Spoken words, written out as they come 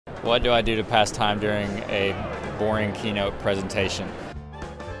What do I do to pass time during a boring keynote presentation?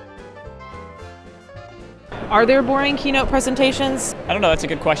 Are there boring keynote presentations? I don't know, that's a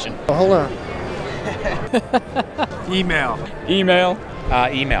good question. Oh, hold on. Email. Email.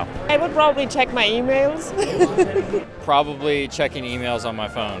 Email. I would probably check my emails. Probably checking emails on my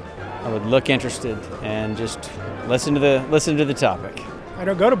phone. I would look interested and just listen to the topic. I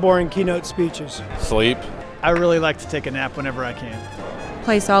don't go to boring keynote speeches. Sleep. I really like to take a nap whenever I can.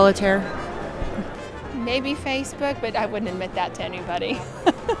 Play solitaire. Maybe Facebook, but I wouldn't admit that to anybody.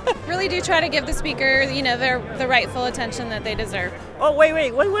 Really do try to give the speaker, the rightful attention that they deserve. Oh,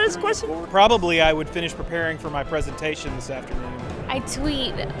 wait, what is the question? Probably I would finish preparing for my presentation this afternoon. I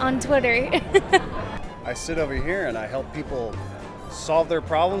tweet on Twitter. I sit over here and I help people solve their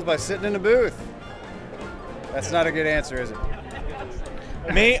problems by sitting in a booth. That's not a good answer, is it?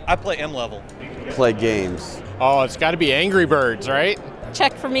 Me, I play M-level. Play games. Oh, it's got to be Angry Birds, right?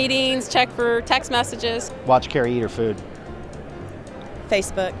 Check for meetings, check for text messages. Watch Carrie eat her food.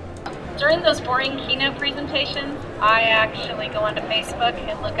 Facebook. During those boring keynote presentations, I actually go onto Facebook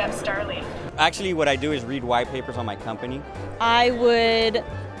and look up Starleaf. Actually, what I do is read white papers on my company. I would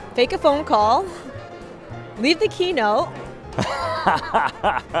fake a phone call, leave the keynote,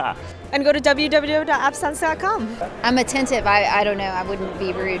 and go to www.appsense.com. I'm attentive. I don't know. I wouldn't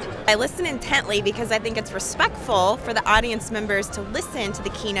be rude. I listen intently because I think it's respectful for the audience members to listen to the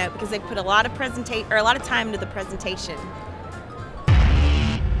keynote because they put a lot of time into the presentation.